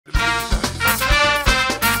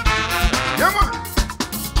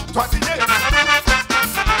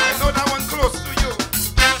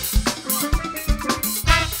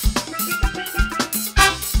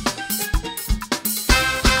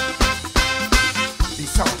The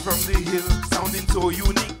sound from the hill sounding so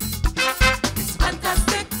unique. It's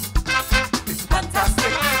fantastic. It's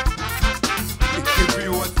fantastic. It gives you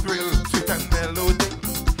a thrill, sweet and melody.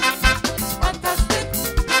 Fantastic.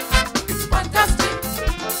 It's fantastic.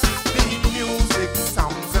 The music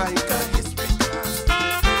sounds like a history class,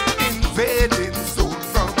 invading soul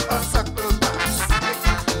from a subtle past.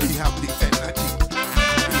 We have the energy,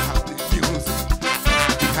 we have the music,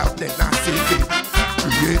 we have the nasty,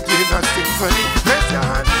 creating a symphony. Raise your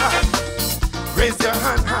hand high, raise your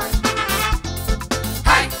hand high.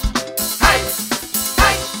 High, high,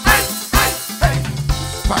 high, high, high, high.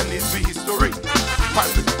 Pan is history, pan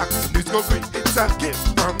is action discovery. It's a gift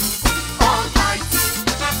from Almighty.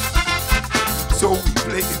 So we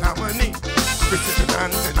play in harmony, precision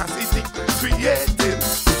and tenacity, creating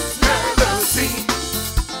this melody.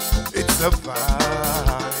 It's a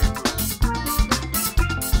vibe,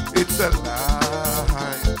 it's alive.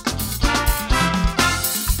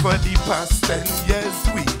 For the past 10 years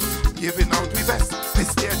we giving out we best. This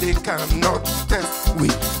year they cannot test. We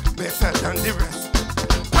better than the rest.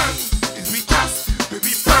 Pan is we cast, baby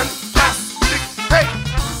fantastic. Hey!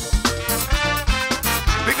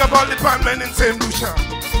 Big up all the pan men in Saint Lucia.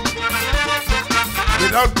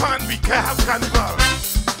 Without pan we can't have carnival.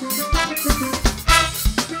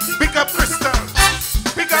 Big up Crystal,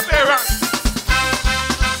 big up Aaron.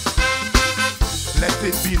 Let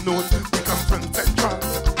it be known we come from Central.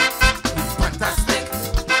 We fantastic,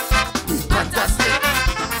 we fantastic.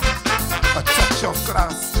 A touch of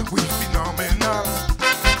class, we phenomenal.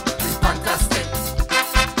 We fantastic,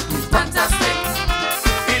 we fantastic.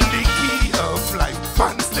 In the key of life,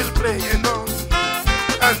 fun still playing on.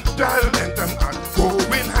 And talent and art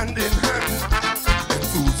going hand in hand.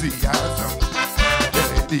 Enthusiasm,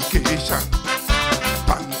 dedication,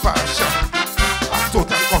 pan passion, a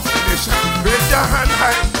total combination. Raise your hand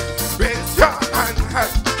high, raise your hand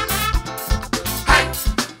high. High,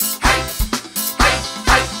 high, high,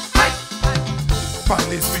 high, high. Pan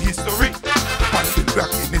is history, pan is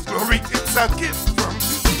back in its glory. It's a gift from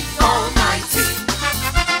the Almighty.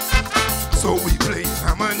 So we play in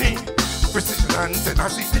harmony, precision and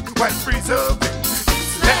tenacity, while preserving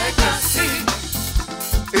its legacy.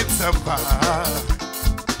 It's a vibe,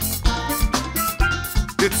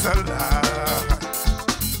 it's alive.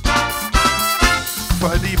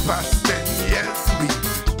 For the past 10 years we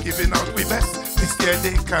giving out we best. This year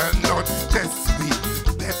they cannot test we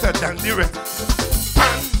better than the rest.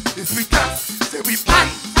 Pan is we cast, say we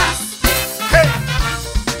fantastic. Hey!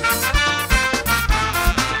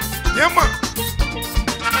 Yeah man!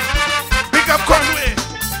 Big up Conway!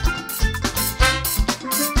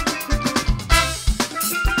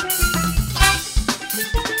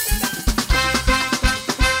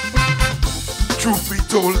 Truth be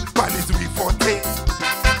told, pan is we forte.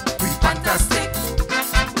 We fantastic,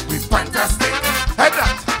 we fantastic. Head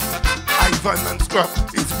that, Ivan and Scrub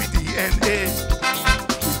is with DNA.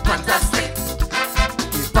 We fantastic,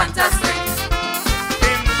 we fantastic.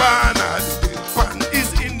 In Barnard, pan is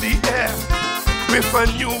in the air. With a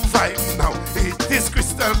new vibe now, it is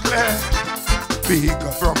crystal clear. Big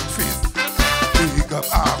up Rumfist, big up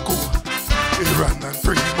Arco, Iran and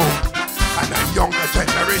Primo, and a younger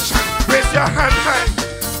generation. Raise your hand high,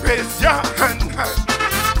 raise your hand high.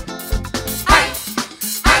 High,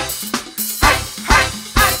 high, high, high,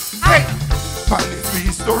 high, high. Pan is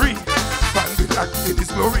history, pan will act in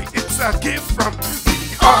his glory. It's a gift from the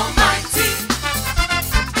Almighty.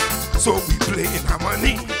 So we play in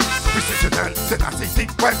harmony, precision and tenacity,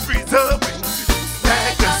 while preserving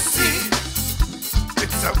legacy.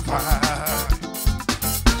 It's a vibe,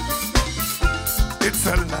 it's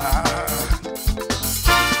alive.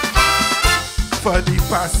 For the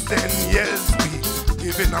past 10 years we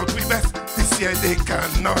giving out we best. This year they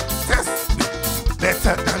cannot test me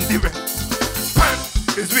better than the rest. Pan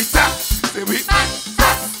is we tap, say we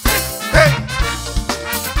fantastic. Hey!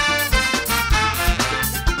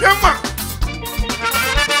 Yeah man!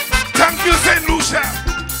 Thank you Saint Lucia!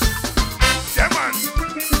 Yeah man!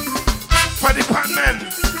 For the pan men,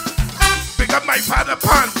 pick up my father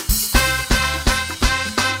pan.